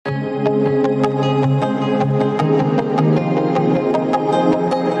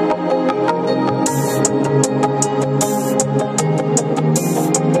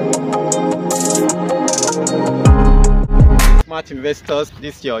investors,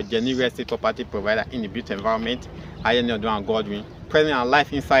 this is your genuine real estate property provider in the built environment. I am Oduan Godwin. Present and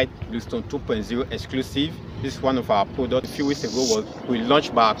live inside Bluestone 2.0 exclusive. This is one of our products. A few weeks ago we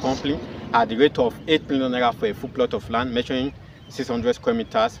launched by our company at the rate of 8 million naira for a full plot of land measuring 600 square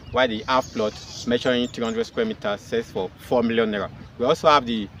meters, while the half plot measuring 300 square meters sells for 4 million naira. We also have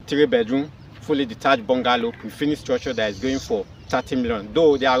the 3-bedroom fully detached bungalow with finished structure that is going for 30 million.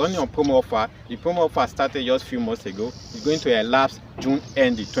 Though they are running on promo offer, the promo offer started just a few months ago. It's going to elapse June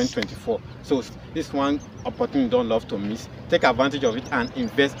end 2024. So this one opportunity don't love to miss. Take advantage of it and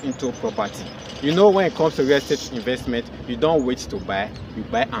invest into property. You know, when it comes to real estate investment, you don't wait to buy, you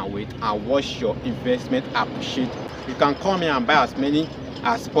buy and wait and watch your investment appreciate. You can come here and buy as many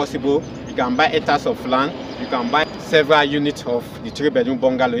as possible. You can buy hectares of land, you can buy several units of the 3-bedroom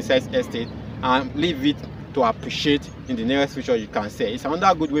bungalow inside estate and leave it to appreciate in the nearest future. You can say it's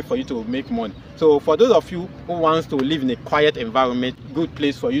another good way for you to make money. So for those of you who wants to live in a quiet environment, good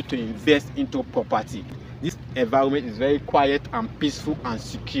place for you to invest into property. This environment is very quiet and peaceful and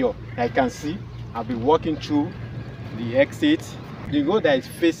secure. Like you can see, I'll be walking through the exit. The road that is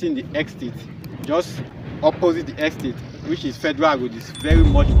facing the exit, just opposite the exit, which is federal road, is very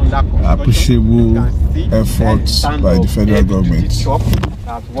much under construction. Appreciable efforts by the federal government. Shop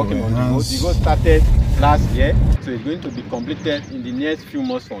that's working on the road. The road started last year, so it's going to be completed in the next few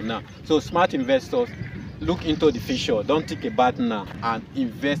months from now. So smart investors, look into the future. Don't think about now and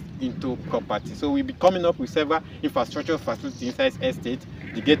invest into property. So we'll be coming up with several infrastructure facilities inside estate.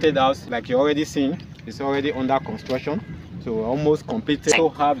 The gated house, like you already seen, is already under construction. So almost completed. So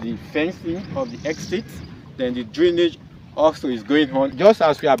have the fencing of the exit. Then the drainage also is going on. Just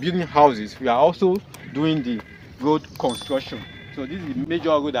as we are building houses, we are also doing the road construction. So this is the major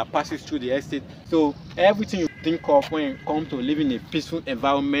road that passes through the estate. So everything you think of when it comes to living in a peaceful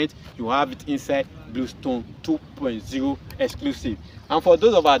environment, you have it inside Bluestone 2.0 exclusive. And for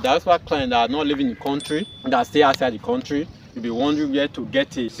those of our diaspora clients that are not living in the country, that stay outside the country, you'll be wondering where to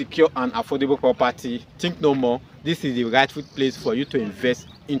get a secure and affordable property. Think no more. This is the rightful place for you to invest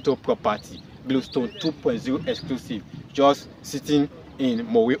into property. Bluestone 2.0 exclusive, just sitting in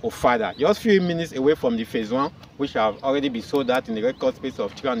Mowe Ofada, just few minutes away from the phase 1, which have already been sold out in the record space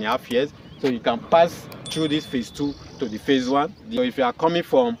of 3.5 years. So you can pass through this phase 2 to the phase 1. So if you are coming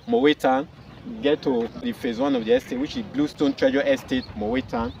from Mowe Town, get to the phase 1 of the estate, which is Bluestone Treasure Estate, Mowe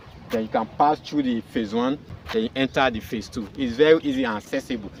Town. Then you can pass through the phase 1, then you enter the phase 2. It's very easy and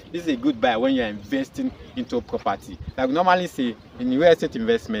accessible. This is a good buy when you're investing into property. Like we normally say, in real estate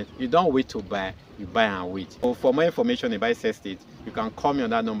investment, you don't wait to buy, you buy and wait. So for more information about real estate, you can call me on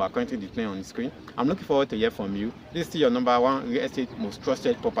that number currently displaying on the screen. I'm looking forward to hear from you. This is your #1 real estate most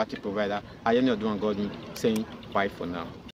trusted property provider. I am Oduan Godwin saying bye for now.